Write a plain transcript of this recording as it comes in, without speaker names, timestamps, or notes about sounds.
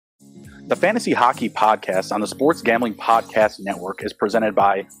The Fantasy Hockey Podcast on the Sports Gambling Podcast Network is presented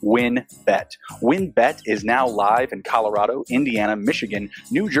by WynnBET. WynnBET is now live in Colorado, Indiana, Michigan,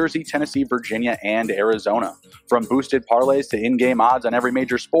 New Jersey, Tennessee, Virginia, and Arizona. From boosted parlays to in-game odds on every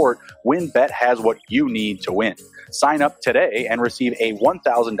major sport, WynnBET has what you need to win. Sign up today and receive a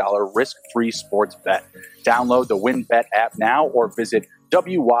 $1,000 risk-free sports bet. Download the WynnBET app now or visit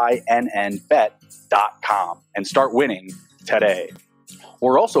wynnbet.com and start winning today.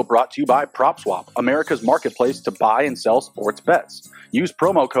 We're also brought to you by PropSwap, America's marketplace to buy and sell sports bets. Use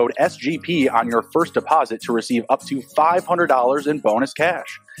promo code SGP on your first deposit to receive up to $500 in bonus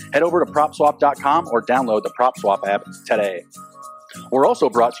cash. Head over to PropSwap.com or download the PropSwap app today. We're also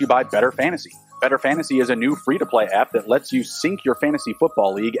brought to you by Better Fantasy. Better Fantasy is a new free-to-play app that lets you sync your fantasy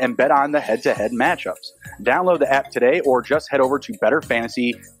football league and bet on the head-to-head matchups. Download the app today or just head over to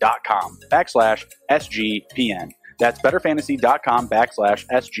betterfantasy.com/SGPN. That's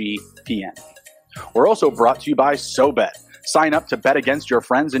betterfantasy.com/SGPN. We're also brought to you by SoBet. Sign up to bet against your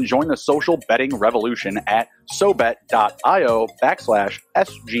friends and join the social betting revolution at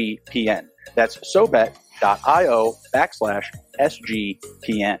SoBet.io/SGPN. That's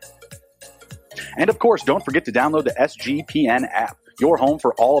SoBet.io/SGPN. And of course, don't forget to download the SGPN app, your home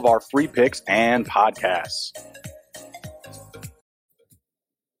for all of our free picks and podcasts.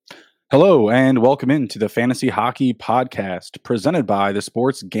 Hello, and welcome into the Fantasy Hockey Podcast, presented by the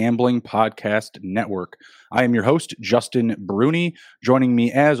Sports Gambling Podcast Network. I am your host, Justin Bruni. Joining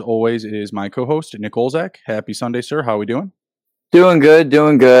me, as always, is my co-host, Nick Olzak. Happy Sunday, sir. How are we doing? Doing good.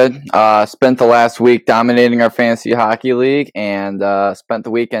 Spent the last week dominating our fantasy hockey league and spent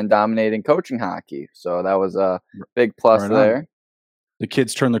the weekend dominating coaching hockey. So that was a big plus there. The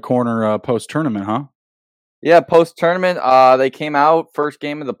kids turned the corner post-tournament, huh? Yeah, post-tournament, they came out first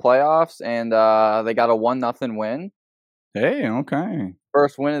game of the playoffs, and they got a 1-0 win. Hey, okay.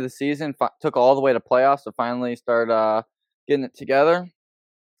 First win of the season, took all the way to playoffs to finally start getting it together.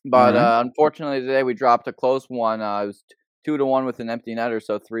 But unfortunately today we dropped a close one. It was 2-1 with an empty netter,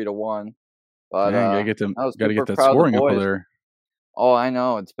 so 3-1. But gotta get that scoring up there. Oh, I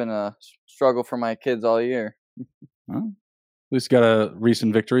know. It's been a struggle for my kids all year. Well, at least got a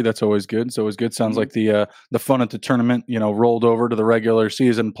recent victory. That's always good. It's always good. Sounds like the fun at the tournament, rolled over to the regular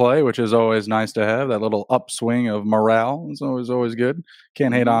season play, which is always nice to have. That little upswing of morale is always good.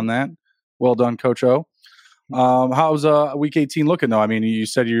 Can't hate on that. Well done, Coach O. How's Week 18 looking though? I mean, you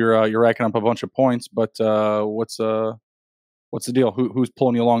said you're racking up a bunch of points, but what's the deal? Who's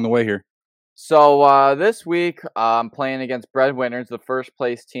pulling you along the way here? So this week I'm playing against Breadwinners, the first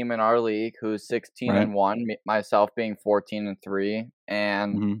place team in our league, who's 16-1, myself being 14-3,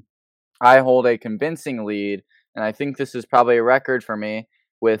 and I hold a convincing lead, and I think this is probably a record for me,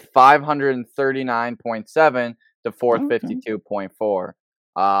 with 539.7 to 452.4.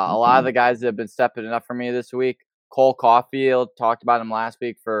 A lot of the guys that have been stepping it up for me this week. Cole Caulfield, talked about him last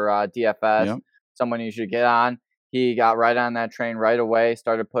week for DFS, someone you should get on. He got right on that train right away,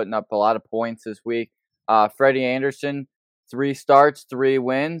 started putting up a lot of points this week. Freddie Anderson, 3 starts, 3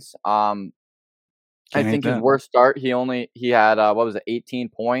 wins. I think his worst start, he had 18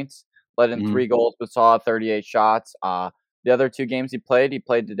 points, let in 3 goals, but saw 38 shots. The other 2 games he played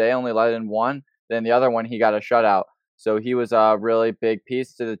today, only let in 1. Then the other one, he got a shutout. So he was a really big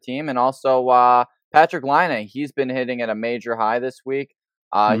piece to the team. And also Patrick Laine, he's been hitting at a major high this week.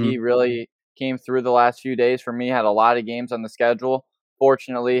 He really came through the last few days for me, had a lot of games on the schedule.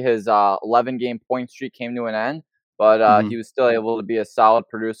 Fortunately, his 11-game point streak came to an end, but he was still able to be a solid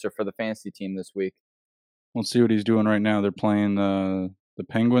producer for the fantasy team this week. Let's see what he's doing right now. They're playing the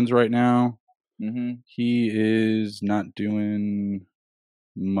Penguins right now. He is not doing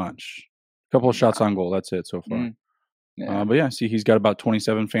much. A couple of shots on goal. That's it so far. Yeah. But yeah, see, he's got about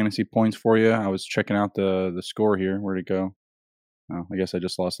 27 fantasy points for you. I was checking out the score here. Where'd it go? Oh, I guess I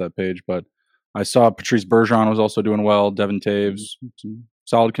just lost that page, but I saw Patrice Bergeron was also doing well. Devin Taves, some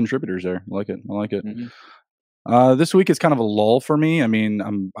solid contributors there. I like it. This week is kind of a lull for me. I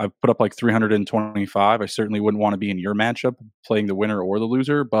mean, I've put up like 325. I certainly wouldn't want to be in your matchup playing the winner or the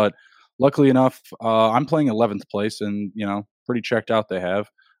loser, but luckily enough, I'm playing 11th place and, pretty checked out they have.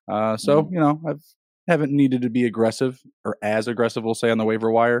 I haven't needed to be aggressive or as aggressive, we'll say, on the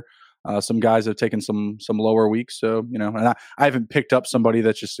waiver wire. Some guys have taken some lower weeks, so and I haven't picked up somebody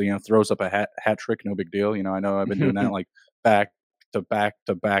that just throws up a hat trick, no big deal. I know I've been doing that like back to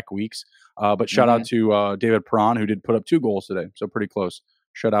back weeks. But shout out to David Perron, who did put up 2 goals today, so pretty close.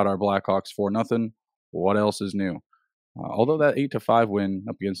 Shut out our Blackhawks 4-0. What else is new? Although that 8-5 win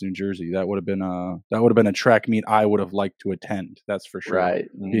up against New Jersey, that would have been a track meet I would have liked to attend. That's for sure. Right.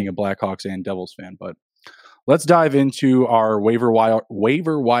 Being a Blackhawks and Devils fan, but let's dive into our waiver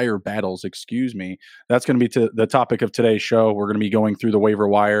wire battles. Excuse me. That's going to be the topic of today's show. We're going to be going through the waiver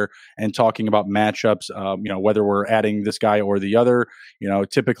wire and talking about matchups. Whether we're adding this guy or the other.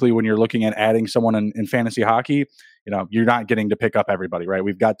 Typically when you're looking at adding someone in fantasy hockey, you're not getting to pick up everybody, right?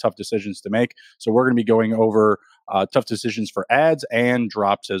 We've got tough decisions to make, so we're going to be going over tough decisions for ads and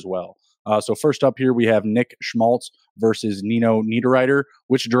drops as well. So first up here, we have Nick Schmaltz versus Nino Niederreiter.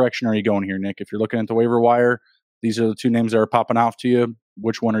 Which direction are you going here, Nick? If you're looking at the waiver wire, these are the two names that are popping off to you.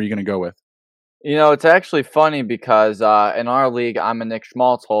 Which one are you going to go with? It's actually funny because in our league, I'm a Nick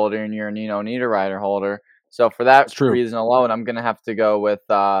Schmaltz holder and you're a Nino Niederreiter holder. So for that reason alone, I'm going to have to go with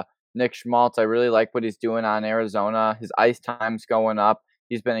Nick Schmaltz. I really like what he's doing on Arizona. His ice time's going up.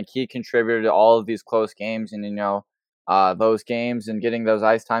 He's been a key contributor to all of these close games, and those games and getting those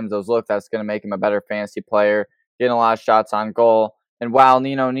ice times, those looks, that's going to make him a better fantasy player, getting a lot of shots on goal. And while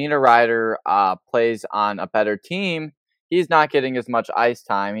Nino Niederreiter plays on a better team, he's not getting as much ice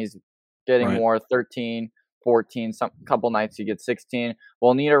time. He's getting more 13, 14, some couple nights he gets 16.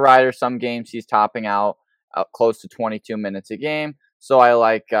 Well, Niederreiter, some games he's topping out close to 22 minutes a game. So I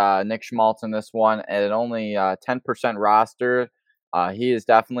like Nick Schmaltz in this one at only 10% roster. He is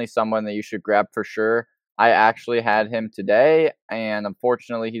definitely someone that you should grab for sure. I actually had him today, and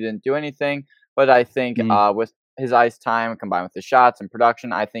unfortunately he didn't do anything. But I think with his ice time combined with the shots and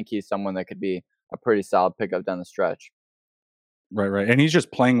production, I think he's someone that could be a pretty solid pickup down the stretch. Right, and he's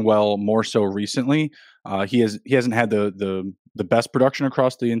just playing well more so recently. He hasn't had the best production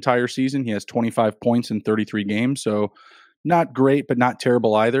across the entire season. He has 25 points in 33 games, so not great, but not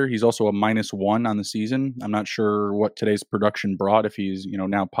terrible either. He's also a -1 on the season. I'm not sure what today's production brought, if he's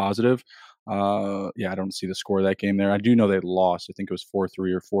now positive. I don't see the score of that game there. I do know they lost. I think it was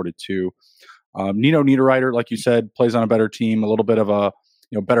 4-3 or 4-2. Nino Niederreiter, like you said, plays on a better team, a little bit of a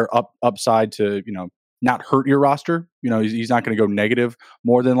better upside to not hurt your roster. He's not going to go negative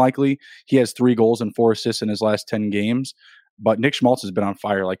more than likely. He has 3 goals and 4 assists in his last 10 games. But Nick Schmaltz has been on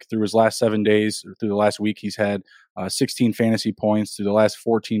fire. Like through his last 7 days, or through the last week, he's had 16 fantasy points. Through the last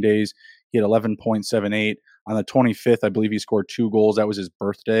 14 days, he had 11.78. On the 25th, I believe he scored 2 goals. That was his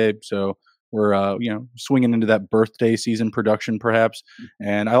birthday. So we're swinging into that birthday season production perhaps.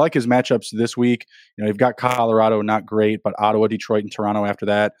 And I like his matchups this week. You've got Colorado, not great, but Ottawa, Detroit, and Toronto after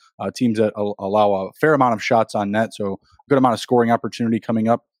that. Teams that allow a fair amount of shots on net, so a good amount of scoring opportunity coming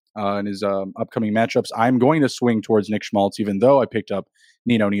up in his upcoming matchups. I'm going to swing towards Nick Schmaltz, even though I picked up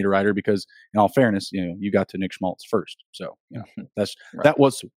Nino Niederreiter, because in all fairness, you got to Nick Schmaltz first. So that's right.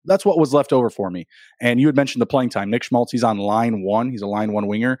 That's what was left over for me. And you had mentioned the playing time. Nick Schmaltz, he's on line 1. He's a line 1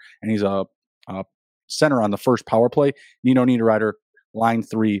 winger, and he's a center on the first power play. Nino Niederreiter, line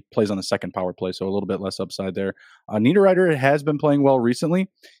 3, plays on the second power play, so a little bit less upside there. Niederreiter has been playing well recently.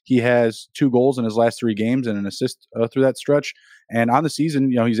 He has 2 goals in his last 3 games and an assist through that stretch. And on the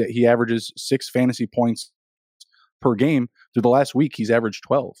season, he averages 6 fantasy points per game. Through the last week, he's averaged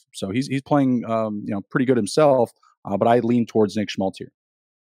 12. So he's playing pretty good himself. But I lean towards Nick Schmaltz here.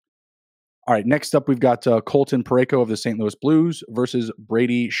 All right, next up, we've got Colton Parayko of the St. Louis Blues versus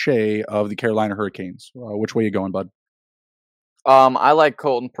Brady Shea of the Carolina Hurricanes. Which way you going, bud? I like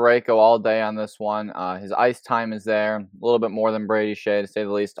Colton Parayko all day on this one. His ice time is there, a little bit more than Brady Shea, to say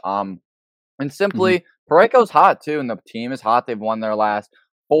the least. And simply, Parayko's hot, too, and the team is hot. They've won their last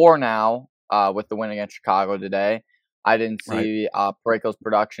 4 now with the win against Chicago today. I didn't see Parayko's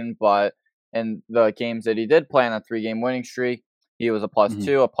production, but in the games that he did play on a 3-game winning streak, he was a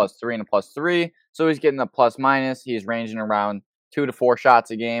 +2, a +3, and a +3. So he's getting a plus-minus. He's ranging around 2 to 4 shots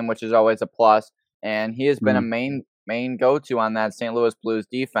a game, which is always a plus. And he has been a main go-to on that St. Louis Blues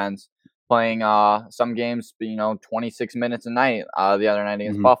defense, playing some games, 26 minutes a night. The other night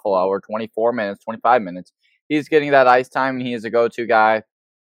against Buffalo, or 24 minutes, 25 minutes. He's getting that ice time, and he is a go-to guy.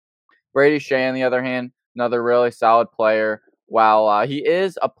 Brady Shea, on the other hand, another really solid player. While he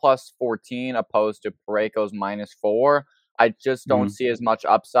is a +14 opposed to Parayko's -4, I just don't see as much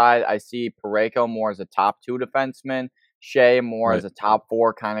upside. I see Parayko more as a top 2 defenseman, Shea more as a top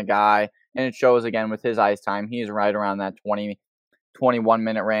 4 kind of guy. And it shows, again, with his ice time, he's right around that 20,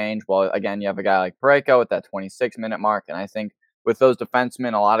 21-minute range. Well, again, you have a guy like Parayko at that 26-minute mark. And I think with those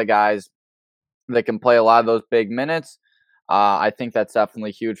defensemen, a lot of guys that can play a lot of those big minutes, I think that's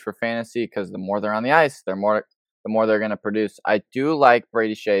definitely huge for fantasy, because the more they're on the ice, the more they're going to produce. I do like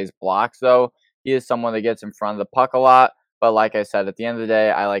Brady Shea's blocks, though. He is someone that gets in front of the puck a lot. But like I said, at the end of the day,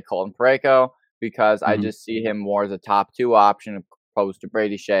 I like Colton Parayko because I just see him more as a top 2 option opposed to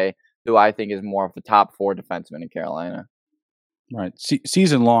Brady Shea, who I think is more of a top 4 defenseman in Carolina. Right.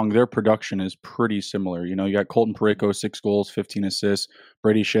 Season long, their production is pretty similar. You know, you got Colton Parayko, 6 goals, 15 assists.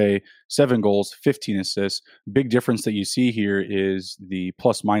 Brady Shea, 7 goals, 15 assists. Big difference that you see here is the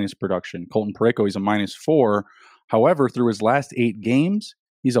plus minus production. Colton Parayko, he's a -4. However, through his last 8 games,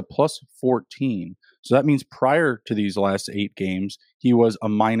 he's a plus 14. So that means prior to these last 8 games, he was a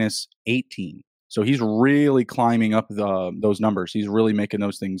 -18. So he's really climbing up those numbers. He's really making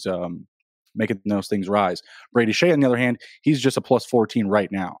those things rise. Brady Shea, on the other hand, he's just a plus 14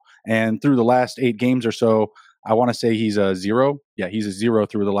 right now. And through the last 8 games or so, I want to say he's a 0. Yeah, he's a 0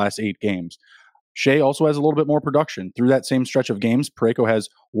 through the last 8 games. Shea also has a little bit more production. Through that same stretch of games, Parayko has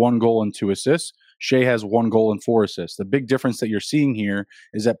 1 goal and 2 assists. Shea has 1 goal and 4 assists. The big difference that you're seeing here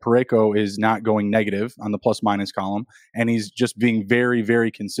is that Parayko is not going negative on the plus minus column, and he's just being very,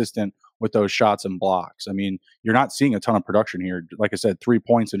 very consistent with those shots and blocks. I mean, you're not seeing a ton of production here. Like I said, 3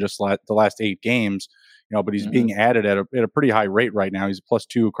 points in just the last 8 games, but he's being added at a pretty high rate right now. He's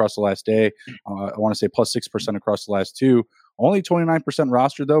 +2 across the last day. I want to say +6% across the last 2. Only 29%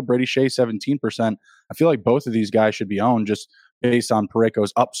 roster, though. Brady Shea, 17%. I feel like both of these guys should be owned just based on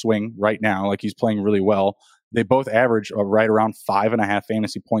Parayko's upswing right now. Like, he's playing really well. They both average right around 5.5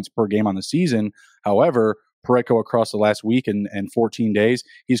 fantasy points per game on the season. However, Parayko across the last week and 14 days,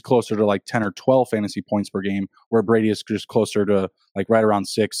 he's closer to like 10 or 12 fantasy points per game, where Brady is just closer to like right around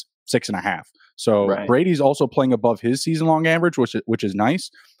 6.5. So right. Brady's also playing above his season-long average, which is nice.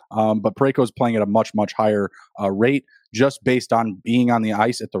 But Parayko's playing at a much, much higher rate just based on being on the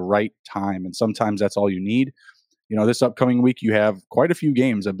ice at the right time. And sometimes that's all you need. This upcoming week, you have quite a few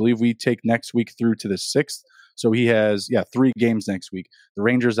games. I believe we take next week through to the 6th. So he has, 3 games next week. The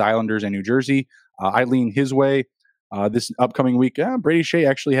Rangers, Islanders, and New Jersey. I lean his way. This upcoming week, Brady Shea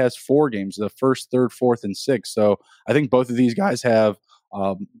actually has 4 games, the 1st, 3rd, 4th, and 6th. So I think both of these guys have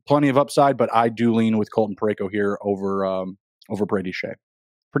plenty of upside, but I do lean with Colton Parayko here over Brady Shea.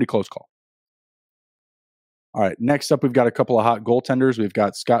 Pretty close call. All right, next up, we've got a couple of hot goaltenders. We've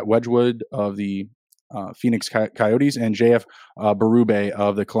got Scott Wedgwood of the Phoenix Coyotes and JF Berube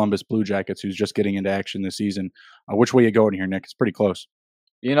of the Columbus Blue Jackets, who's just getting into action this season. Which way you going here, Nick? It's pretty close.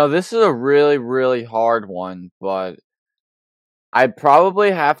 This is a really, really hard one, but I'd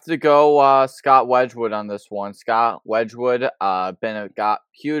probably have to go Scott Wedgwood on this one. Scott Wedgwood got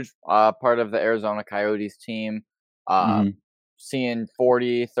huge part of the Arizona Coyotes team, seeing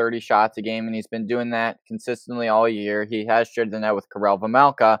 40, 30 shots a game, and he's been doing that consistently all year. He has shared the net with Karel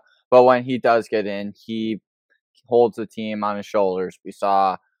Vejmelka, but when he does get in, he holds the team on his shoulders. We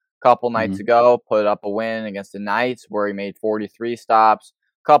saw a couple nights ago put up a win against the Knights where he made 43 stops.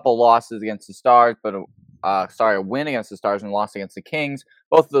 Couple losses against the Stars, but a win against the Stars and a loss against the Kings.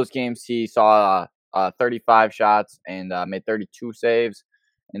 Both of those games he saw 35 shots and made 32 saves.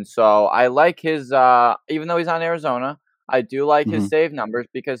 And so I like his, even though he's on Arizona, I do like his save numbers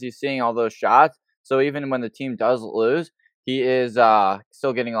because he's seeing all those shots. So even when the team does lose, he is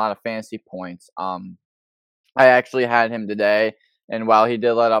still getting a lot of fantasy points. I actually had him today. And while he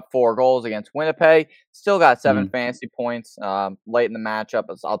did let up 4 goals against Winnipeg, still got 7 fantasy points late in the matchup.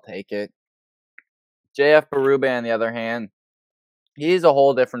 So I'll take it. JF Berube, on the other hand, he's a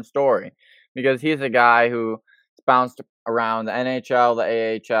whole different story because he's a guy who bounced around the NHL,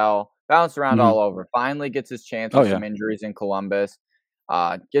 the AHL, bounced around all over. Finally gets his chance with some injuries in Columbus.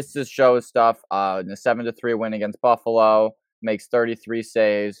 Gets to show his stuff in a 7-3 win against Buffalo. Makes 33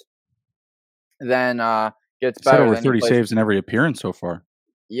 saves. Then gets better. Over 30 saves in every appearance so far.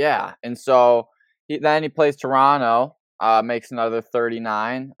 Yeah, and so he plays Toronto, makes another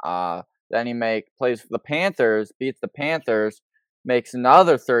 39. Then he plays for the Panthers, beats the Panthers, makes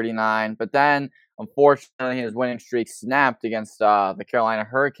another 39. But then, unfortunately, his winning streak snapped against the Carolina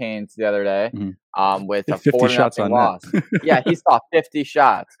Hurricanes the other day with a 4-0 loss. Yeah, he saw 50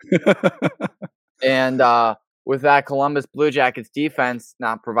 shots. And with that Columbus Blue Jackets defense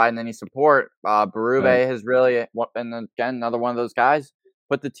not providing any support, Berube has really, and again, another one of those guys,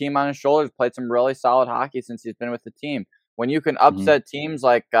 put the team on his shoulders, played some really solid hockey since he's been with the team. When you can upset teams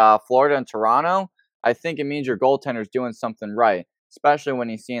like Florida and Toronto, I think it means your goaltender's doing something right, especially when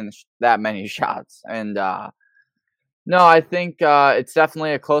he's seeing that many shots. And no, I think it's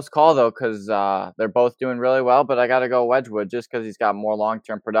definitely a close call, though, because they're both doing really well. But I got to go Wedgwood just because he's got more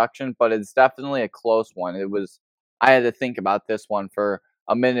long-term production. But it's definitely a close one. I had to think about this one for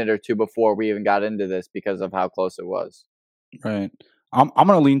a minute or two before we even got into this because of how close it was. Right. I'm going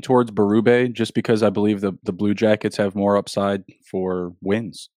to lean towards Berube just because I believe the Blue Jackets have more upside for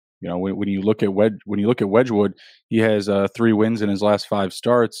wins. When you look at Wedgwood, he has 3 wins in his last 5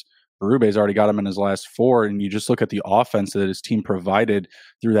 starts. Berube's already got him in his last 4, and you just look at the offense that his team provided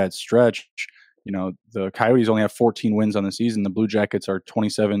through that stretch. the Coyotes only have 14 wins on the season. The Blue Jackets are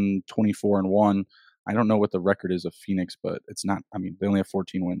 27, 24-1. I don't know what the record is of Phoenix, but it's not. I mean, they only have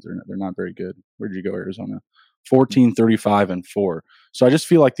 14 wins. They're not very good. Where'd you go, Arizona? 14, 35-4. So I just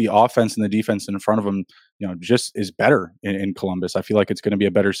feel like the offense and the defense in front of them, just is better in Columbus. I feel like it's going to be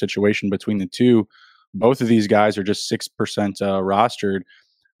a better situation between the two. Both of these guys are just 6% rostered.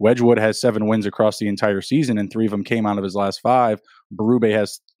 Wedgwood has 7 wins across the entire season, and 3 of them came out of his last 5. Berube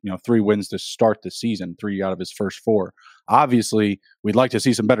has 3 wins to start the season, 3 out of his first 4. Obviously, we'd like to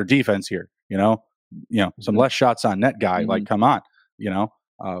see some better defense here. Some less shots on net guy. Like, come on,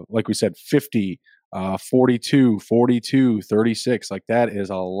 like we said, 50, 42, 42, 36. Like, that is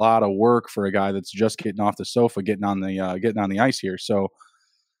a lot of work for a guy that's just getting off the sofa, getting on the ice here. So,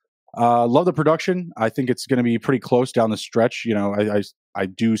 love the production. I think it's going to be pretty close down the stretch. I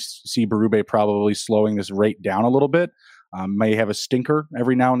do see Berube probably slowing this rate down a little bit. May have a stinker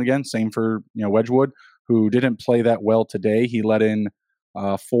every now and again. Same for Wedgwood, who didn't play that well today. He let in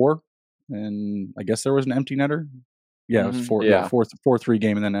 4, and I guess there was an empty netter. Yeah, it was 4. Yeah, 4-3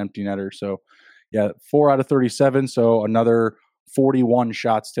 game and then an empty netter. So, 4 out of 37. So another 41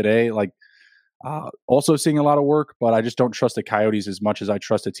 shots today. Like, also seeing a lot of work, but I just don't trust the Coyotes as much as I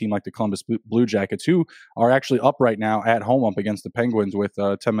trust a team like the Columbus Blue Jackets, who are actually up right now at home up against the Penguins with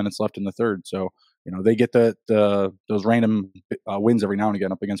 10 minutes left in the third. So, they get those random wins every now and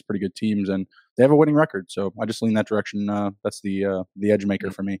again up against pretty good teams, and they have a winning record. So I just lean that direction. That's the edge maker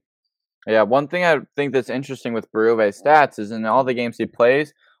for me. Yeah, one thing I think that's interesting with Berube's stats is in all the games he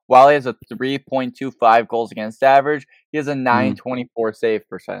plays, while he has a 3.25 goals against average, he has a 924 save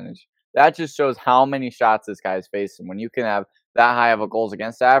percentage. That just shows how many shots this guy's facing. When you can have that high of a goals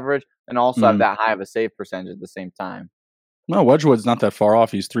against average and also have that high of a save percentage at the same time. No, Wedgwood's not that far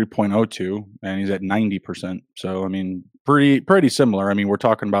off. He's 3.02 and he's at 90%. So, I mean, pretty similar. I mean, we're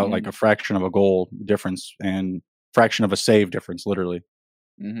talking about like a fraction of a goal difference and fraction of a save difference, literally.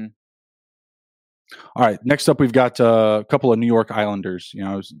 Mm-hmm. All right. Next up, we've got a couple of New York Islanders.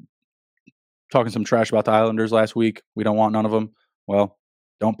 I was talking some trash about the Islanders last week. We don't want none of them. Well,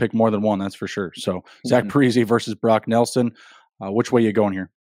 don't pick more than one, that's for sure. So, Zach Parise versus Brock Nelson. Which way are you going here?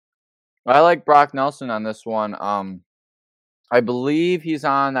 I like Brock Nelson on this one. I believe he's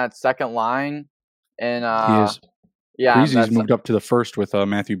on that second line. And he is. Yeah. Parise's moved up to the first with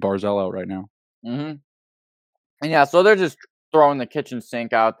Matthew Barzal out right now. Mm-hmm. And yeah, so they're just throwing the kitchen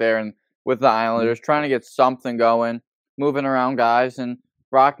sink out there and with the Islanders, trying to get something going, moving around guys. And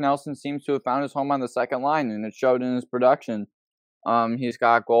Brock Nelson seems to have found his home on the second line, and it showed in his production. He's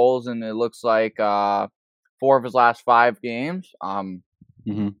got goals, and it looks like 4 of his last 5 games.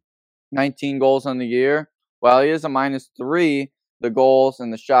 19 goals on the year. Well, he is a -3. The goals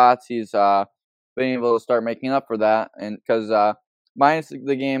and the shots, he's been able to start making up for that. And because minus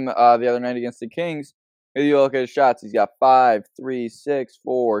the game the other night against the Kings, if you look at his shots, he's got 5, 3, 6,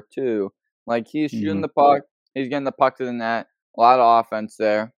 4, 2. Like, he's shooting the puck. He's getting the puck to the net. A lot of offense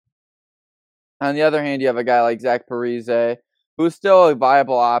there. On the other hand, you have a guy like Zach Parise, who's still a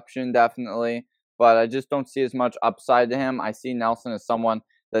viable option, definitely. But I just don't see as much upside to him. I see Nelson as someone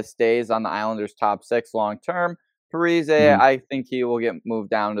that stays on the Islanders' top 6 long term. Parise, I think he will get moved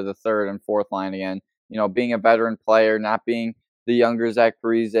down to the 3rd and 4th line again. Being a veteran player, not being the younger Zach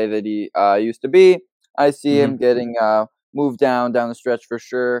Parise that he used to be. I see him getting moved down the stretch for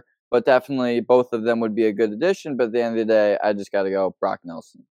sure. But definitely both of them would be a good addition. But at the end of the day, I just got to go Brock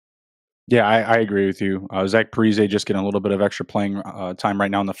Nelson. Yeah, I agree with you. Zach Parise just getting a little bit of extra playing time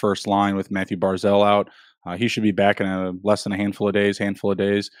right now in the first line with Matthew Barzal out. He should be back in less than a handful of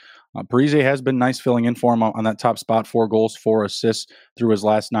days. Parise has been nice filling in for him on that top spot, 4 goals, 4 assists through his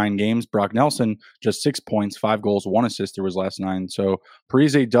last 9 games. Brock Nelson, just 6 points, 5 goals, 1 assist through his last 9. So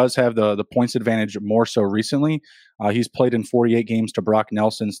Parise does have the points advantage more so recently. He's played in 48 games to Brock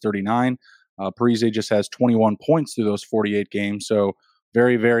Nelson's 39. Parise just has 21 points through those 48 games. So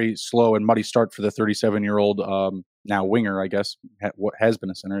very, very slow and muddy start for the 37-year-old now winger, I guess. What has been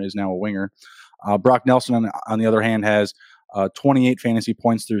a center is now a winger. Brock Nelson, on the other hand, has 28 fantasy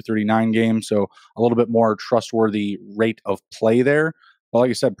points through 39 games, so a little bit more trustworthy rate of play there. But like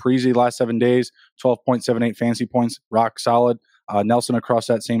I said, Parise last 7 days, 12.78 fantasy points, rock solid. Nelson across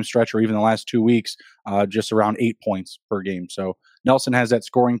that same stretch, or even the last 2 weeks, just around 8 points per game. So Nelson has that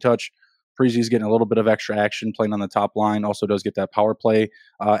scoring touch. Parise's getting a little bit of extra action playing on the top line. Also does get that power play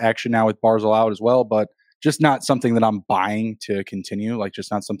action now with Barzal out as well, but just not something that I'm buying to continue. Like,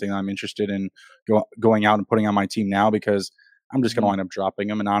 just not something I'm interested in going out and putting on my team now, because I'm just going to wind up dropping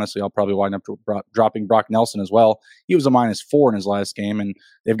him. And honestly, I'll probably wind up dropping Brock Nelson as well. He was a -4 in his last game, and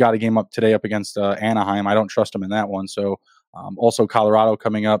they've got a game up today up against Anaheim. I don't trust him in that one. So also Colorado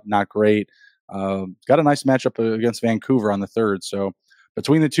coming up, not great. Got a nice matchup against Vancouver on the 3rd. So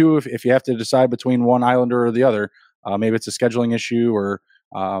between the two, if you have to decide between one Islander or the other, maybe it's a scheduling issue or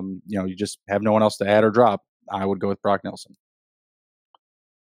you just have no one else to add or drop, I would go with Brock Nelson.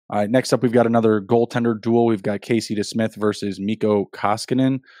 All right, next up, we've got another goaltender duel. We've got Casey DeSmith versus Mikko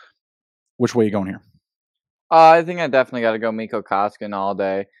Koskinen. Which way are you going here? I think I definitely got to go Mikko Koskinen all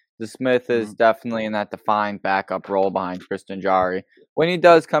day. DeSmith is definitely in that defined backup role behind Tristan Jarry. When he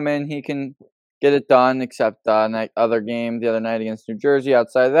does come in, he can get it done, except that other game the other night against New Jersey.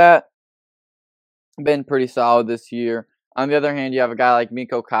 Outside of that, been pretty solid this year. On the other hand, you have a guy like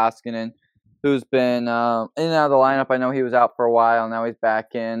Mikko Koskinen, who's been in and out of the lineup. I know he was out for a while. Now he's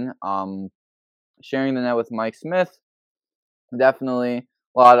back in, sharing the net with Mike Smith. Definitely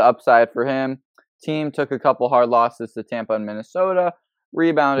a lot of upside for him. Team took a couple hard losses to Tampa and Minnesota,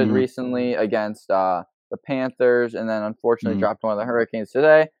 rebounded recently against the Panthers, and then unfortunately dropped one of the Hurricanes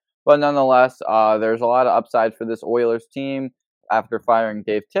today. But nonetheless, there's a lot of upside for this Oilers team. After firing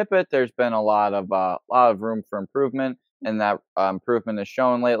Dave Tippett, there's been a lot of room for improvement, and that improvement is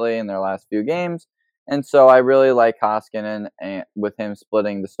shown lately in their last few games. And so I really like Koskinen, and with him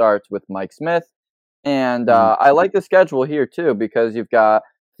splitting the starts with Mike Smith. And I like the schedule here too, because you've got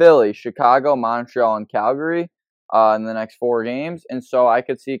Philly, Chicago, Montreal, and Calgary in the next 4 games. And so I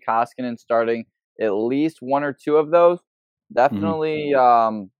could see Koskinen starting at least 1 or 2 of those. Definitely,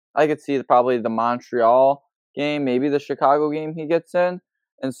 I could see probably the Montreal game, maybe the Chicago game he gets in.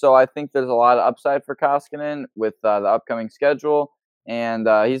 And so I think there's a lot of upside for Koskinen with the upcoming schedule. And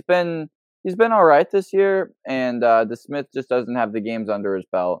he's been all right this year. And DeSmith just doesn't have the games under his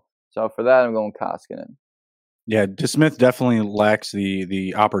belt. So for that, I'm going Koskinen. Yeah, DeSmith definitely lacks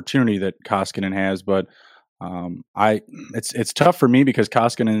the opportunity that Koskinen has, but it's tough for me because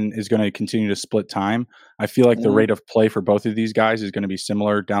Koskinen is going to continue to split time. I feel like the rate of play for both of these guys is going to be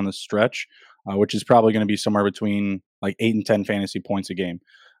similar down the stretch, which is probably going to be somewhere between like 8 and 10 fantasy points a game.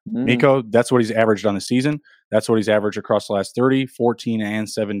 Mikko, that's what he's averaged on the season. That's what he's averaged across the last 30, 14, and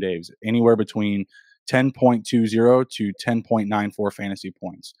 7 days, anywhere between 10.20 to 10.94 fantasy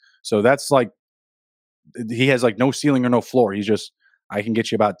points. So that's like, he has like no ceiling or no floor. He's just, I can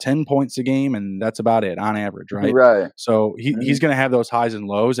get you about 10 points a game, and that's about it on average, right? Right. So he's going to have those highs and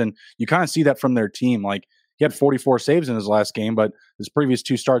lows, and you kind of see that from their team. Like, he had 44 saves in his last game, but his previous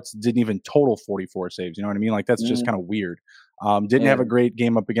 2 starts didn't even total 44 saves. You know what I mean? Like, that's just kind of weird. Didn't have a great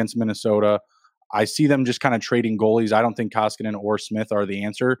game up against Minnesota. I see them just kind of trading goalies. I don't think Koskinen or Smith are the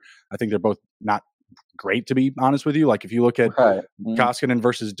answer. I think they're both not great, to be honest with you. Like, if you look at Koskinen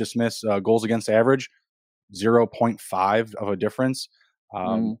versus DeSmith's goals against average, 0.5 of a difference,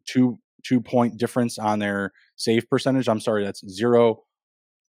 2-point difference on their save percentage. I'm sorry, that's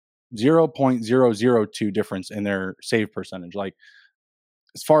 0.002 difference in their save percentage. Like,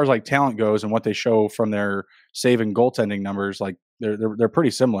 as far as like talent goes and what they show from their save and goaltending numbers, like they're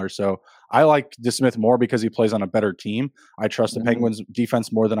pretty similar. So I like DeSmith more because he plays on a better team. I trust the Penguins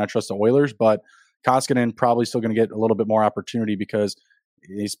defense more than I trust the Oilers, but Koskinen probably still going to get a little bit more opportunity because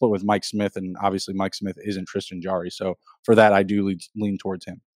he split with Mike Smith, and obviously Mike Smith isn't Tristan Jarry. So for that, I do lean towards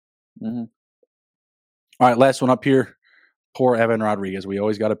him. All right, last one up here. Poor Evan Rodriguez. We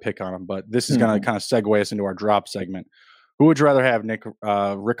always got to pick on him, but this is going to kind of segue us into our drop segment. Who would you rather have, Nick?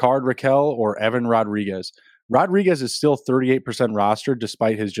 Rickard Rakell or Evan Rodriguez? Rodriguez is still 38% rostered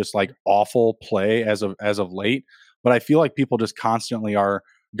despite his just like awful play as of late. But I feel like people just constantly are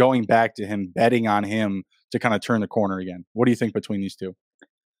going back to him, betting on him to kind of turn the corner again. What do you think between these two?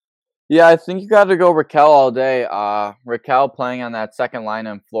 Yeah, I think you got to go Rakell all day. Rakell playing on that second line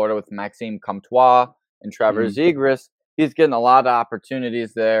in Florida with Maxime Comtois and Trevor Zegras. He's getting a lot of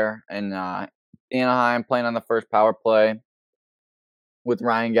opportunities there. And Anaheim playing on the first power play with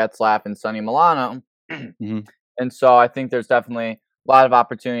Ryan Getzlaf and Sonny Milano. And so I think there's definitely a lot of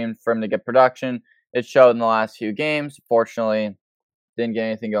opportunity for him to get production. It showed in the last few games. Fortunately, didn't get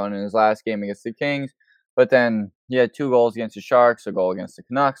anything going in his last game against the Kings. But then he had 2 goals against the Sharks, a goal against the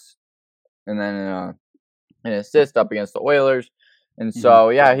Canucks, and then an assist up against the Oilers. And so,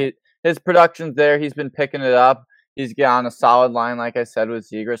 yeah, his production's there. He's been picking it up. He's got on a solid line, like I said, with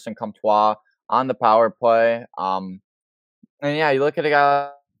Zegras and Comtois on the power play. And, yeah, you look at a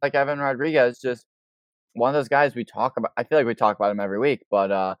guy like Evan Rodriguez, just one of those guys we talk about. I feel like we talk about him every week,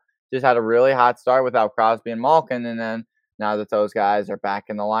 but just had a really hot start without Crosby and Malkin. And then now that those guys are back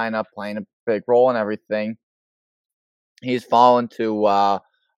in the lineup, playing a big role and everything, he's fallen to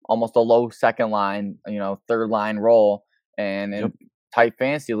almost a low second line, third line role. And in tight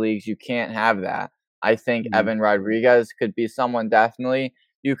fantasy leagues, you can't have that. I think Evan Rodriguez could be someone definitely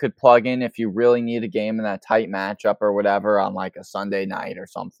you could plug in if you really need a game in that tight matchup or whatever on like a Sunday night or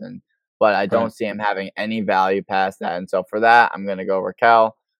something. but I don't see him having any value past that. And so for that, I'm going to go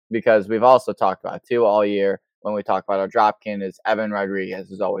Raquel, because we've also talked about too all year when we talk about our Dropkin is Evan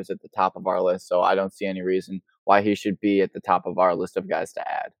Rodriguez is always at the top of our list. So I don't see any reason why he should be at the top of our list of guys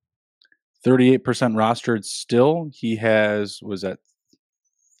to add. 38% rostered still. He was at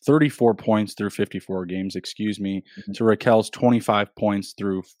 34 points through 54 games, to Raquel's 25 points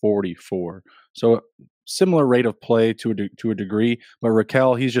through 44. So similar rate of play to a degree, but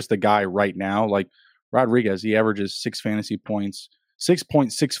Raquel, he's just the guy right now. Like Rodriguez, he averages 6 fantasy points,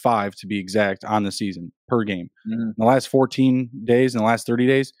 6.65 to be exact, on the season per game. In the last 14 days, in the last 30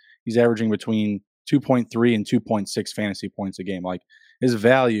 days, he's averaging between 2.3 and 2.6 fantasy points a game. Like, his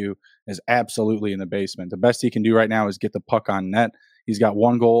value is absolutely in the basement. The best he can do right now is get the puck on net. He's got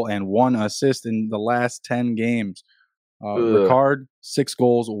 1 goal and 1 assist in the last 10 games. Ricard, 6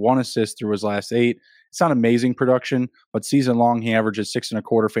 goals, 1 assist through his last 8. It's not amazing production, but season long, he averages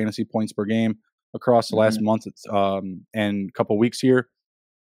 6.25 fantasy points per game across the last month and couple weeks here.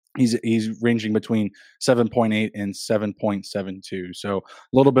 He's ranging between 7.8 and 7.72. So a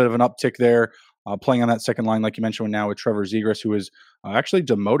little bit of an uptick there. Playing on that second line, like you mentioned, now with Trevor Zegras, who is actually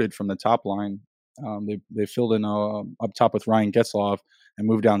demoted from the top line. They filled in up top with Ryan Getzlaf and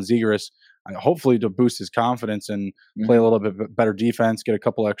moved down Zegras, hopefully to boost his confidence and play a little bit better defense, get a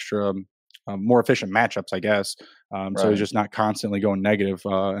couple extra more efficient matchups, I guess. So he's just not constantly going negative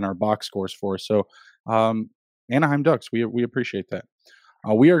in our box scores for us. So Anaheim Ducks, we appreciate that.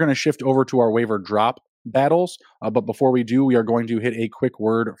 We are going to shift over to our waiver drop battles, but before we do, we are going to hit a quick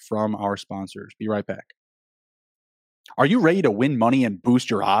word from our sponsors. Be right back. Are you ready to win money and boost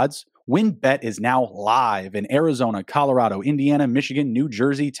your odds? WynnBET is now live in Arizona, Colorado, Indiana, Michigan, New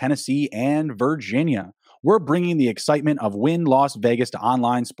Jersey, Tennessee, and Virginia. We're bringing the excitement of Wynn Las Vegas to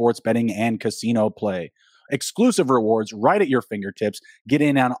online sports betting and casino play. Exclusive rewards right at your fingertips. Get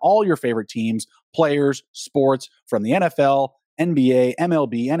in on all your favorite teams, players, sports from the NFL, NBA,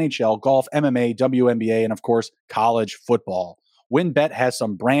 MLB, NHL, golf, MMA, WNBA, and of course, college football. WynnBET has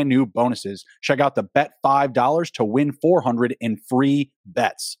some brand new bonuses. Check out the bet $5 to win $400 in free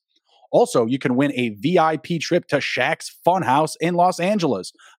bets. Also, you can win a VIP trip to Shaq's Funhouse in Los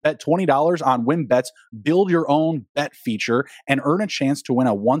Angeles. Bet $20 on WynnBET's Build Your Own Bet feature and earn a chance to win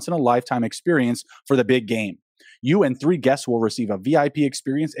a once-in-a-lifetime experience for the big game. You and 3 guests will receive a VIP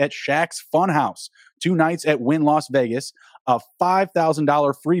experience at Shaq's Funhouse, 2 nights at Wynn Las Vegas, a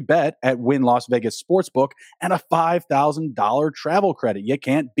 $5,000 free bet at Wynn Las Vegas Sportsbook, and a $5,000 travel credit. You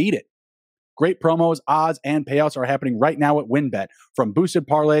can't beat it. Great promos, odds, and payouts are happening right now at WynnBET. From boosted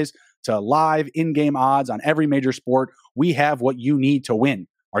parlays to live in-game odds on every major sport, we have what you need to win.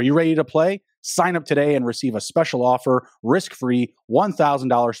 Are you ready to play? Sign up today and receive a special offer, risk-free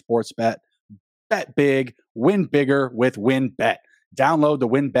 $1,000 sports bet. Bet big, win bigger with WynnBET. Download the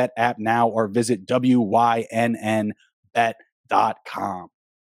WynnBET app now or visit WYNNBet.com.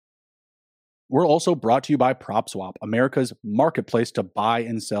 We're also brought to you by PropSwap, America's marketplace to buy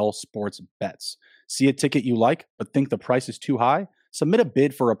and sell sports bets. See a ticket you like but think the price is too high? Submit a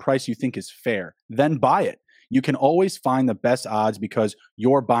bid for a price you think is fair, then buy it. You can always find the best odds because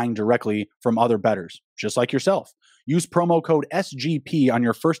you're buying directly from other bettors, just like yourself. Use promo code SGP on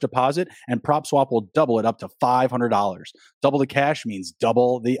your first deposit, and PropSwap will double it up to $500. Double the cash means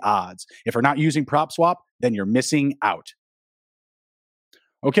double the odds. If you're not using PropSwap, then you're missing out.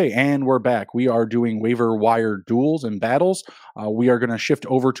 Okay, and we're back. We are doing waiver wire duels and battles. We are going to shift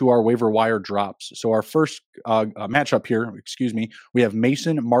over to our waiver wire drops. So our first matchup here, we have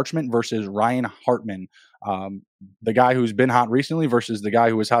Mason Marchment versus Ryan Hartman, the guy who's been hot recently versus the guy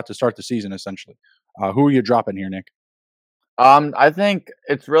who was hot to start the season, essentially. Who are you dropping here, Nick? I think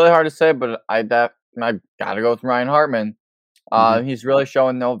it's really hard to say, but I got to go with Ryan Hartman. He's really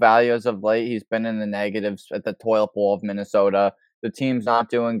showing no value as of late. He's been in the negatives at the toilet bowl of Minnesota. The team's not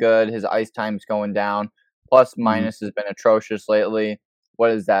doing good. His ice time's going down. Plus minus has been atrocious lately. What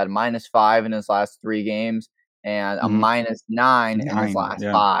is that? -5 in his last 3 games and a -9 in his last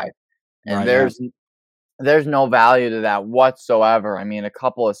 5. And there's no value to that whatsoever. I mean, a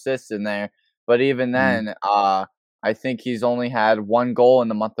couple assists in there, but even then, I think he's only had 1 goal in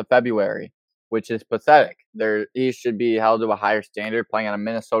the month of February, which is pathetic. He should be held to a higher standard playing on a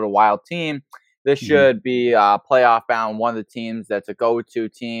Minnesota Wild team. This should be playoff bound, one of the teams that's a go-to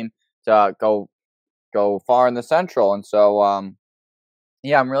team to go far in the Central. And so, I'm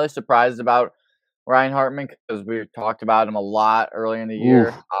really surprised about Ryan Hartman because we talked about him a lot earlier in the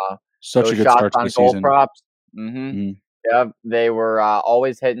year. Such a good start to the season. Props. Yeah, they were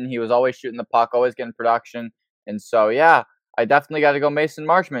always hitting. He was always shooting the puck, always getting production. And so, I definitely got to go Mason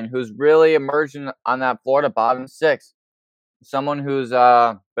Marchment, who's really emerging on that Florida bottom 6. someone who's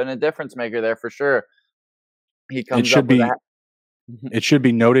been a difference maker there for sure. He It comes should up with be that. it should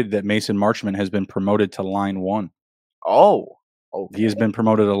be noted that Mason Marchman has been promoted to line 1. Oh, He has okay. been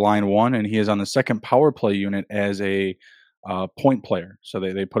promoted to line 1, and he is on the second power play unit as a point player. So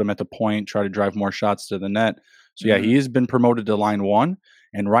they put him at the point, try to drive more shots to the net. So yeah, he Mhm. has been promoted to line 1,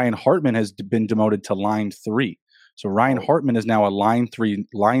 and Ryan Hartman has been demoted to line 3. So Ryan Oh. Hartman is now a line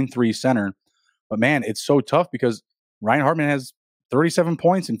 3 center. But man, it's so tough because Ryan Hartman has 37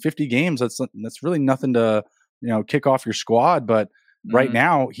 points in 50 games. That's really nothing to kick off your squad. But right Mhm.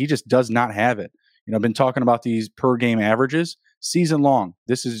 now, he just does not have it. I've been talking about these per game averages season long.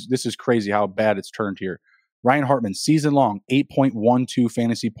 This is crazy how bad it's turned here. Ryan Hartman, season long, 8.12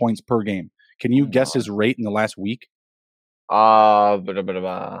 fantasy points per game. Can you Oh guess my. his rate in the last week?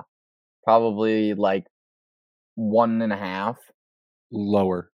 Probably like 1.5.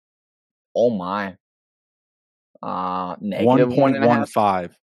 Lower. Oh my. Negative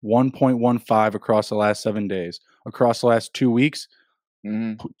 1.5. 1.15. 1.15 across the last 7 days. Across the last 2 weeks,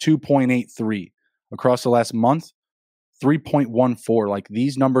 Mhm. 2.83. Across the last month, 3.14. Like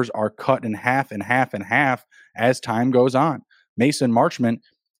these numbers are cut in half and half and half as time goes on. Mason Marchman,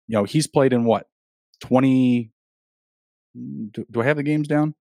 he's played in what? 20 do I have the games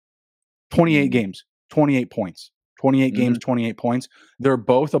down? 28 Mm. games, 28 points. 28 games, Mhm. 28 points. They're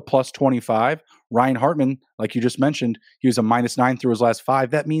both a plus 25. Ryan Hartman, like you just mentioned, he was a -9 through his last 5.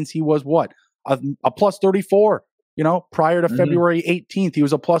 That means he was what? A plus 34. Prior to Mhm. February 18th, he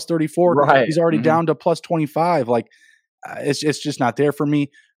was a plus 34. Right. He's already Mhm. down to plus 25. Like it's just not there for me.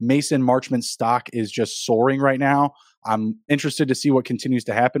 Mason Marchman's stock is just soaring right now. I'm interested to see what continues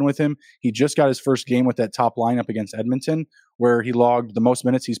to happen with him. He just got his first game with that top lineup against Edmonton, where he logged the most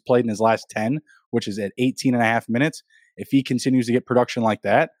minutes he's played in his last 10, which is at 18 and a half minutes. If he continues to get production like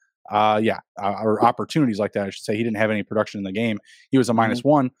that, or opportunities like that, I should say. He didn't have any production in the game. He was a Mhm.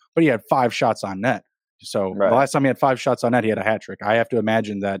 -1, but he had 5 shots on net. So the Right. last time he had 5 shots on net, he had a hat trick. I have to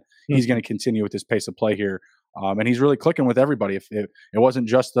imagine that he's going to continue with this pace of play here, and he's really clicking with everybody. If it wasn't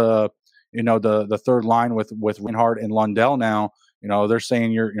just the third line with Reinhardt and Lundell now, they're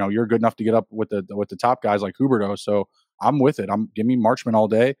saying you're good enough to get up with the top guys like Huberto. So I'm with it. Give me Marchman all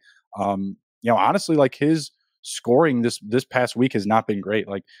day. Honestly, like his scoring this past week has not been great.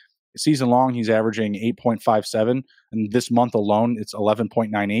 Like season long, he's averaging 8.57, and this month alone, it's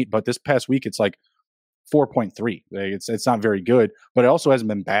 11.98. But this past week, it's like 4.3. Like, it's not very good, but it also hasn't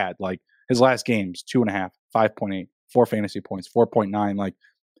been bad. Like his last games, 2.5, 5.8, 4 fantasy points, 4.9. Like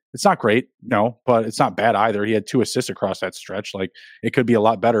it's not great, no, but it's not bad either. He had 2 assists across that stretch. Like it could be a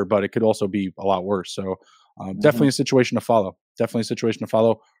lot better, but it could also be a lot worse. So definitely Mhm. a situation to follow. Definitely a situation to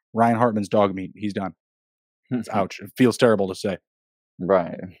follow. Ryan Hartman's dog meat. He's done. It's ouch. It feels terrible to say.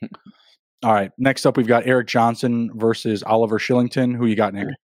 Right. All right. Next up, we've got Eric Johnson versus Oliver Shillington. Who you got, Nick?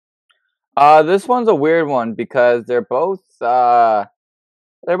 This one's a weird one because they're both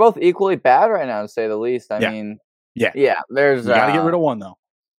equally bad right now, to say the least. I Yeah. mean, Yeah. yeah, there's You got to get rid of one, though.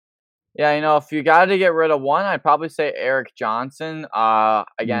 yeah, if you got to get rid of one, I'd probably say Eric Johnson.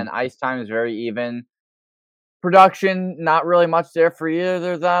 Again, Mm. ice time is very even. Production, not really much there for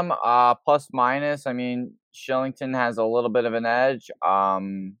either of them. Plus minus, I mean, Shillington has a little bit of an edge.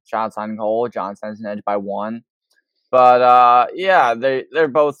 Shots on goal, Johnson has an edge by 1. But yeah, they're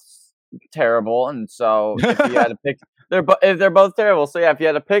both terrible, and so if you had to pick, if they're both terrible. So yeah, if you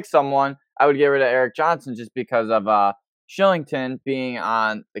had to pick someone, I would get rid of Eric Johnson just because of Shillington being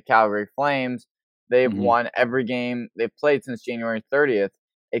on the Calgary Flames. They've Mhm. won every game they've played since January 30th,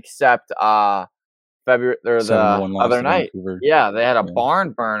 except February or the 7-1 loss other to night. Vancouver. Yeah, they had a Yeah.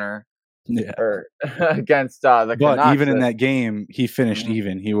 barn burner Yeah. or against the But Canucks. even in that game, he finished Mhm.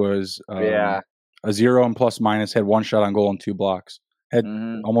 even. He was Yeah. a 0 and plus minus, had 1 shot on goal and 2 blocks, had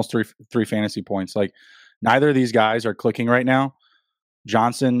Hmm. almost three fantasy points. Like neither of these guys are clicking right now.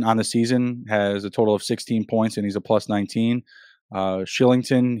 Johnson on the season has a total of 16 points and he's a plus 19.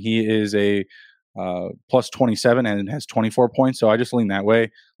 Shillington, he is a plus 27 and has 24 points. So I just lean that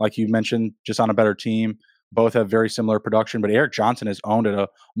way. Like you mentioned, just on a better team. Both have very similar production, but Eric Johnson is owned at a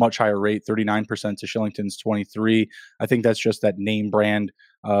much higher rate, 39% to Shillington's 23. I think that's just that name brand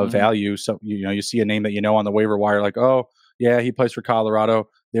Hmm. value. So you see a name that on the waiver wire, like, oh yeah, he plays for Colorado.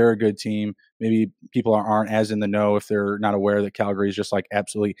 They're a good team. Maybe people aren't as in the know if they're not aware that Calgary is just like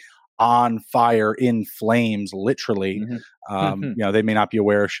absolutely on fire, in flames, literally. Hmm. They may not be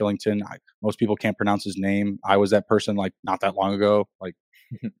aware of Shillington. Most people can't pronounce his name. I was that person like not that long ago. Like,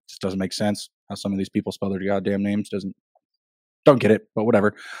 just doesn't make sense how some of these people spell their goddamn names. Don't get it, but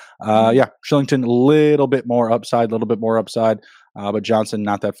whatever. Hmm. Yeah, Shillington a little bit more upside, but Johnson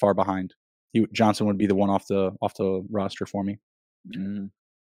not that far behind. Johnson would be the one off the roster for me. Mm-hmm.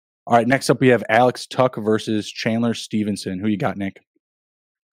 All right, next up we have Alex Tuck versus Chandler Stevenson. Who you got, Nick?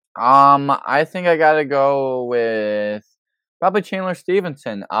 I think I gotta go with probably Chandler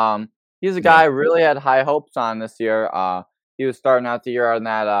Stevenson. He's a guy I really had high hopes on this year. He was starting out the year on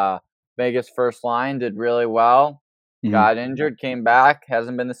that Vegas first line, did really well. Got injured, came back,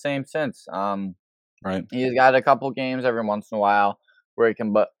 hasn't been the same since. Right. He's got a couple games every once in a while where he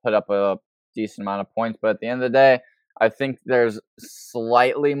can put up a decent amount of points, but at the end of the day, I think there's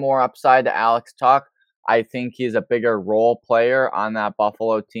slightly more upside to Alex Tuck. I think he's a bigger role player on that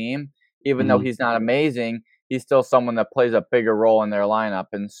Buffalo team. Even though he's not amazing, he's still someone that plays a bigger role in their lineup.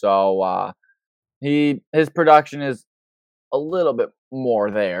 And so his production is a little bit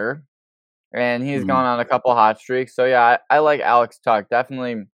more there. And he's gone on a couple hot streaks. So, yeah, I like Alex Tuck.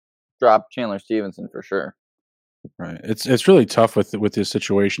 Definitely drop Chandler Stevenson for sure. Right. It's really tough with this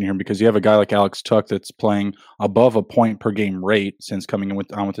situation here because you have a guy like Alex Tuck that's playing above a point per game rate since coming in with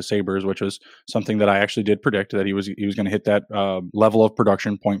the Sabres, which was something that I actually did predict that he was going to hit that level of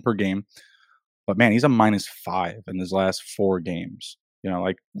production point per game. But man, he's a -5 in his last 4 games.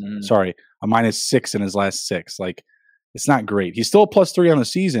 Sorry, a -6 in his last 6. Like, it's not great. He's still a +3 on the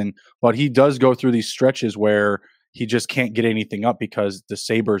season, but he does go through these stretches where he just can't get anything up because the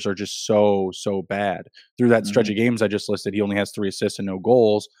Sabres are just so bad. Through that stretch of games I just listed, he only has 3 assists and no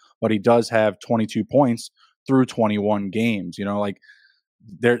goals, but he does have 22 points through 21 games.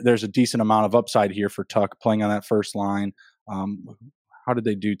 There's a decent amount of upside here for Tuck playing on that first line. How did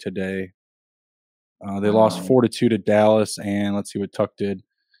they do today? They lost 4-2 to Dallas, and let's see what Tuck did.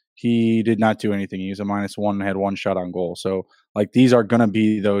 He did not do anything. He was a -1 and had 1 shot on goal. So, these are going to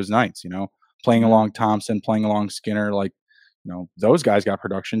be those nights, playing along Thompson, playing along Skinner. Those guys got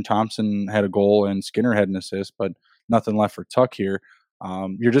production. Thompson had a goal and Skinner had an assist, but nothing left for Tuck here.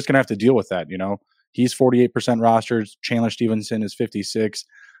 You're just going to have to deal with that. He's 48% rosters. Chandler Stevenson is 56.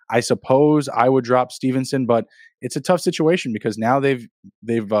 I suppose I would drop Stevenson, but it's a tough situation because now they've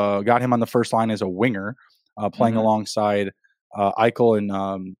got him on the first line as a winger, playing alongside Eichel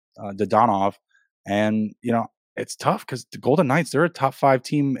and Dodonov. And, it's tough because the Golden Knights, they're a top 5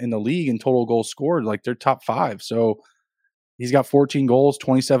 team in the league in total goals scored. Like, they're top 5. So he's got 14 goals,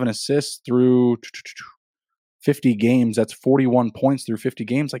 27 assists through 50 games. That's 41 points through 50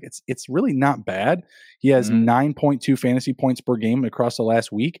 games. Like, it's really not bad. He has 9.2 fantasy points per game across the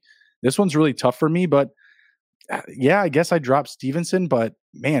last week. This one's really tough for me, but yeah, I guess I dropped Stevenson, but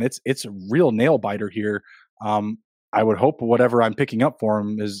man, it's a real nail biter here. I would hope whatever I'm picking up for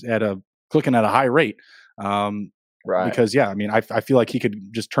him is clicking at a high rate. Right. Because I feel like he could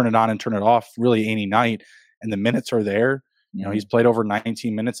just turn it on and turn it off really any night, and the minutes are there. He's played over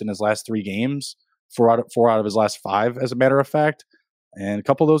 19 minutes in his last 3 games, 4 out of his last 5, as a matter of fact, and a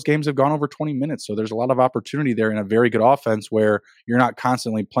couple of those games have gone over 20 minutes. So there's a lot of opportunity there in a very good offense where you're not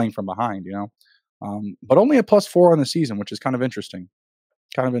constantly playing from behind. But only a +4 on the season, which is kind of interesting.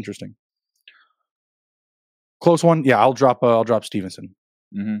 Close one. Yeah, I'll drop Stevenson.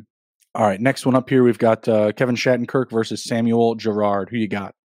 All right, next one up here, we've got Kevin Shattenkirk versus Samuel Girard. Who you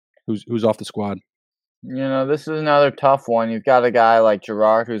got? Who's off the squad? This is another tough one. You've got a guy like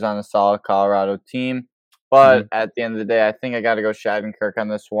Girard who's on a solid Colorado team, but at the end of the day, I think I got to go Shattenkirk on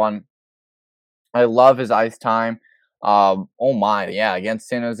this one. I love his ice time. Against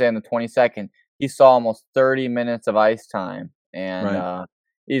San Jose on the 22nd, he saw almost 30 minutes of ice time, and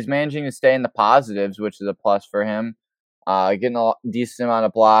he's managing to stay in the positives, which is a plus for him. Getting a decent amount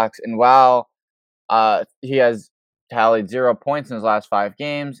of blocks. And while he has tallied 0 points in his last 5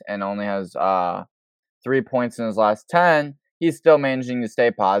 games and only has 3 points in his last 10, he's still managing to stay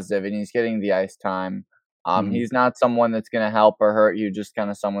positive and he's getting the ice time. He's not someone that's going to help or hurt you, just kind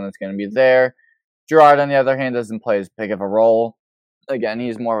of someone that's going to be there. Girard, on the other hand, doesn't play as big of a role. Again,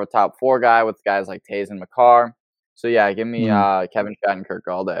 he's more of a top 4 guy with guys like Taves and Makar. So, yeah, give me Kevin Shattenkirk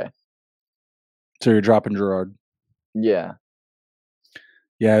all day. So you're dropping Girard? Yeah.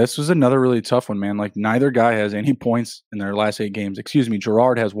 Yeah, this was another really tough one, man. Like, neither guy has any points in their last 8 games. Excuse me,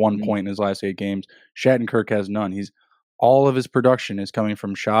 Girard has 1 point in his last 8 games. Shattenkirk has none. All of his production is coming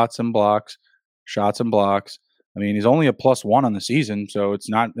from shots and blocks. I mean, he's only a +1 on the season, so it's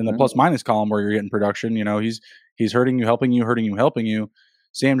not in the plus-minus column where you're getting production. He's hurting you, helping you.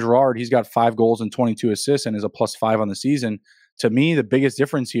 Sam Girard, he's got 5 goals and 22 assists and is a +5 on the season. To me, the biggest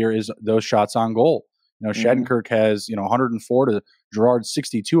difference here is those shots on goal. Shattenkirk has 104 to Girard's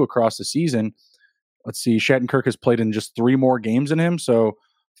 62 across the season. Let's see, Shattenkirk has played in just 3 more games than him, so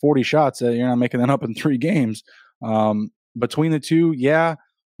 40 shots. You're not making that up in 3 games. Between the two,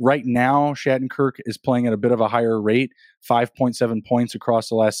 right now Shattenkirk is playing at a bit of a higher rate, 5.7 points across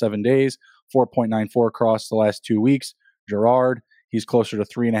the last 7 days, 4.94 across the last 2 weeks. Girard, he's closer to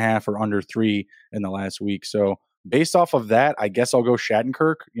 3.5 or under 3 in the last week. So based off of that, I guess I'll go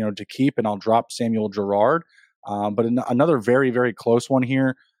Shattenkirk, to keep, and I'll drop Samuel Girard. But another very, very close one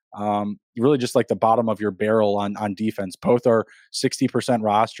here. Really just like the bottom of your barrel on defense. Both are 60%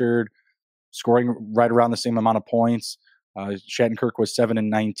 rostered, scoring right around the same amount of points. Shattenkirk was 7 and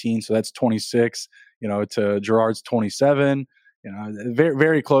 19, so that's 26. To Girard's 27. Very,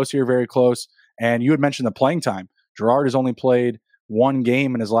 very close here, very close. And you had mentioned the playing time. Girard has only played one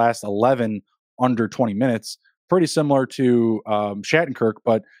game in his last 11 under 20 minutes. Pretty similar to Shattenkirk,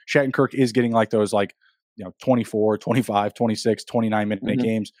 but Shattenkirk is getting like those 24, 25, 26, 29-minute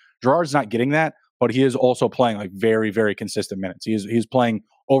games. Girard's not getting that, but he is also playing like very, very consistent minutes. He's playing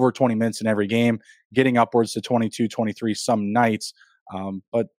over 20 minutes in every game, getting upwards to 22, 23 some nights.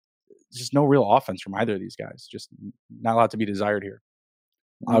 But just no real offense from either of these guys. Just not a lot to be desired here.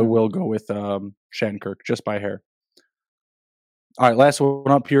 I will go with Shattenkirk just by hair. All right, last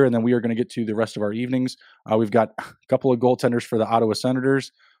one up here, and then we are going to get to the rest of our evenings. We've got a couple of goaltenders for the Ottawa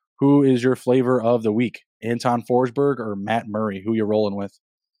Senators. Who is your flavor of the week? Anton Forsberg or Matt Murray? Who you rolling with?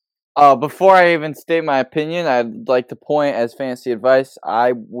 Before I even state my opinion, I'd like to point as fantasy advice,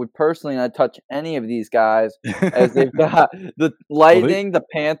 I would personally not touch any of these guys as they've got the Lightning, the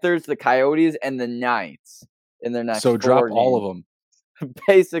Panthers, the Coyotes, and the Knights in their next 4 games. So drop all of them.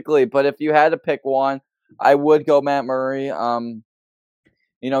 Basically, but if you had to pick one, I would go Matt Murray.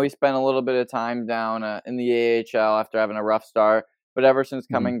 He spent a little bit of time down in the AHL after having a rough start, but ever since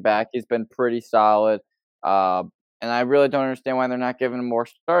coming back, he's been pretty solid. And I really don't understand why they're not giving him more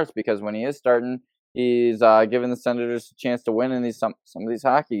starts, because when he is starting, he's giving the Senators a chance to win in some of these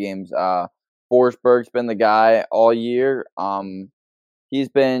hockey games. Forsberg's been the guy all year. He's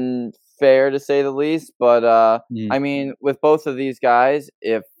been fair to say the least, but I mean, with both of these guys,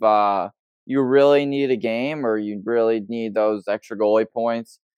 if you really need a game or you really need those extra goalie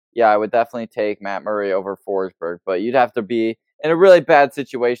points, yeah, I would definitely take Matt Murray over Forsberg. But you'd have to be in a really bad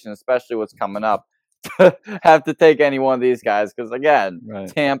situation, especially what's coming up, to have to take any one of these guys. Because again,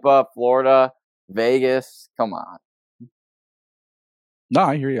 Tampa, Florida, Vegas, come on. No,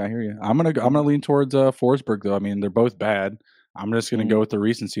 I hear you. I'm gonna lean towards Forsberg though. I mean, they're both bad. I'm just gonna go with the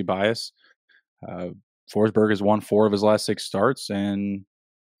recency bias. Forsberg has won 4 of his last 6 starts, and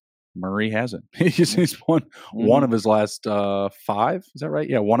Murray hasn't. He's won one of his last 5. Is that right?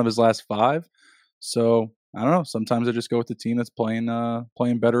 Yeah, one of his last 5. So I don't know. Sometimes I just go with the team that's playing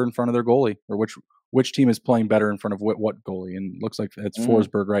better in front of their goalie, or which team is playing better in front of what goalie. And it looks like it's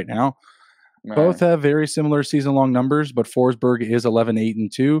Forsberg right now. Right. Both have very similar season-long numbers, but Forsberg is 11-8-2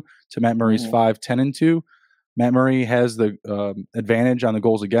 to Matt Murray's 5-10-2. Matt Murray has the advantage on the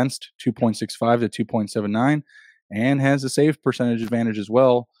goals against, 2.65 to 2.79, and has the save percentage advantage as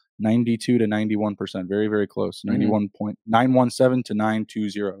well, 92 to 91%. Very, very close. 91.917 to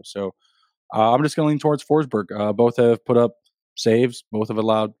 920. So I'm just going to lean towards Forsberg. Both have put up saves. Both have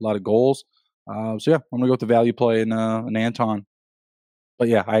allowed a lot of goals. So yeah, I'm going to go with the value play in Anton. But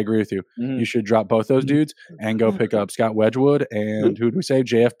yeah, I agree with you. You should drop both those dudes and go pick up Scott Wedgwood and who do we say?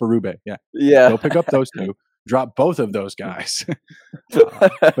 JF Berube. Yeah. Go pick up those two. Drop both of those guys.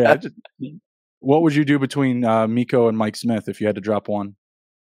 What would you do between Mikko and Mike Smith if you had to drop one?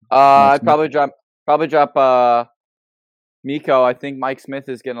 I'd probably drop Mikko. I think Mike Smith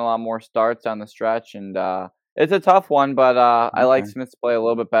is getting a lot more starts on the stretch, and it's a tough one, but I like Smith's play a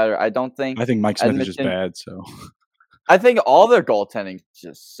little bit better. I think Mike Smith is just bad, so I think all their goaltending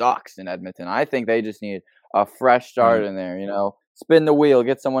just sucks in Edmonton. I think they just need a fresh start in there, spin the wheel,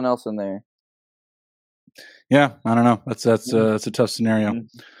 get someone else in there. Yeah, I don't know. That's a tough scenario.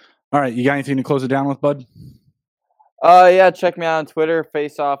 All right, you got anything to close it down with, bud? Yeah, check me out on Twitter,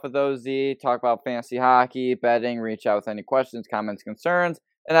 Face Off with OZ, talk about fantasy hockey, betting, reach out with any questions, comments, concerns.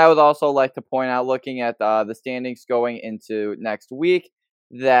 And I would also like to point out, looking at the standings going into next week,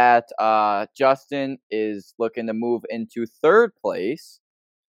 that Justin is looking to move into 3rd place.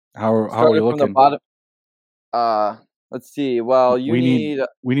 How are we looking? From the bottom, let's see. Well, we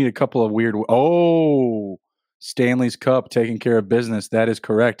need a couple of weird. Stanley's Cup taking care of business. That is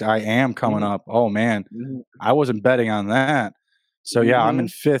correct. I am coming up. Oh man, I wasn't betting on that. So yeah, I'm in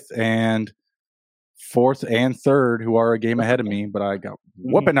 5th and 4th and 3rd, who are a game ahead of me. But I got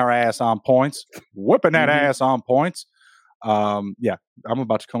whooping our ass on points. Whipping that ass on points. Yeah, I'm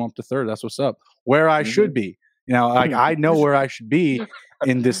about to come up to 3rd. That's what's up. Where I should be. I know where I should be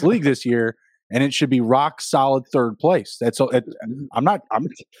in this league this year. And it should be rock solid 3rd place. I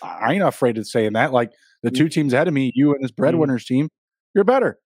ain't afraid of saying that. Like the 2 teams ahead of me, you and this breadwinners team, you're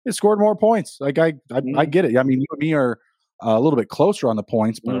better. It scored more points. Like I get it. I mean, you and me are a little bit closer on the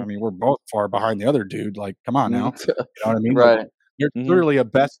points, but I Mhm. mean, we're both far behind the other dude. Like, come on now, Mhm. you know what I mean? Like, Right. you're Mhm. clearly a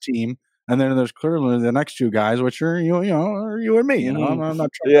best team, and then there's clearly the next two guys, which are are you and me. You know, Mhm. I'm not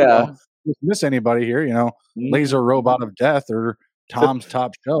trying to Yeah. dismiss anybody here. You know, Mhm. Laser Robot of Death or Tom's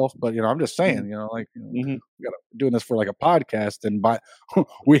Top Shelf, but I'm just saying, Mhm. like Mhm. we got doing this for like a podcast, and by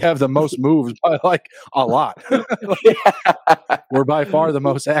we have the most moves by like a lot. Yeah. We're by far the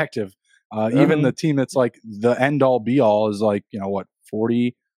most active. Even the Mhm. team that's like the end all be all is like, what,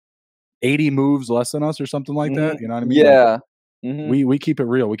 40, 80 moves less than us or something like Mhm. that. You know what I mean? Like Yeah. Mhm. we keep it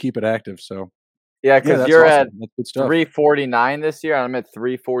real. We keep it active. So Yeah, yeah, 'cause that's you're at awesome. That's good stuff 349 this year, and I'm at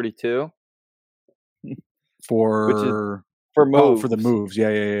 342, which is for, for for the moves. moves. Yeah,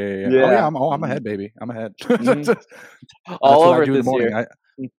 yeah, yeah, yeah, yeah. Oh yeah, Yeah. I'm Mhm. ahead, baby. I'm ahead. Mhm. That's All what I over it do in the this morning. year.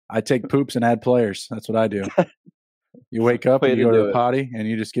 I take poops and add players. That's what I do. You wake up and Way you to go to the do it. potty and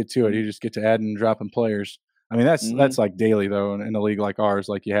you just get to it. Mhm. You just get to adding and dropping players. I mean, that's Mhm. like daily though in a league like ours.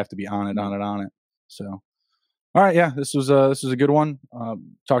 Like you have to be on it, Mhm. on it, on it. So, all right, yeah, this was a good one.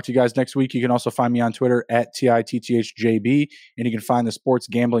 Talk to you guys next week. You can also find me on Twitter at TITTHJB, and you can find the Sports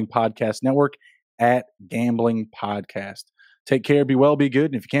Gambling Podcast Network at Gambling Podcast. Take care, be well, be good,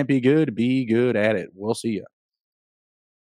 and if you can't be good at it. We'll see you.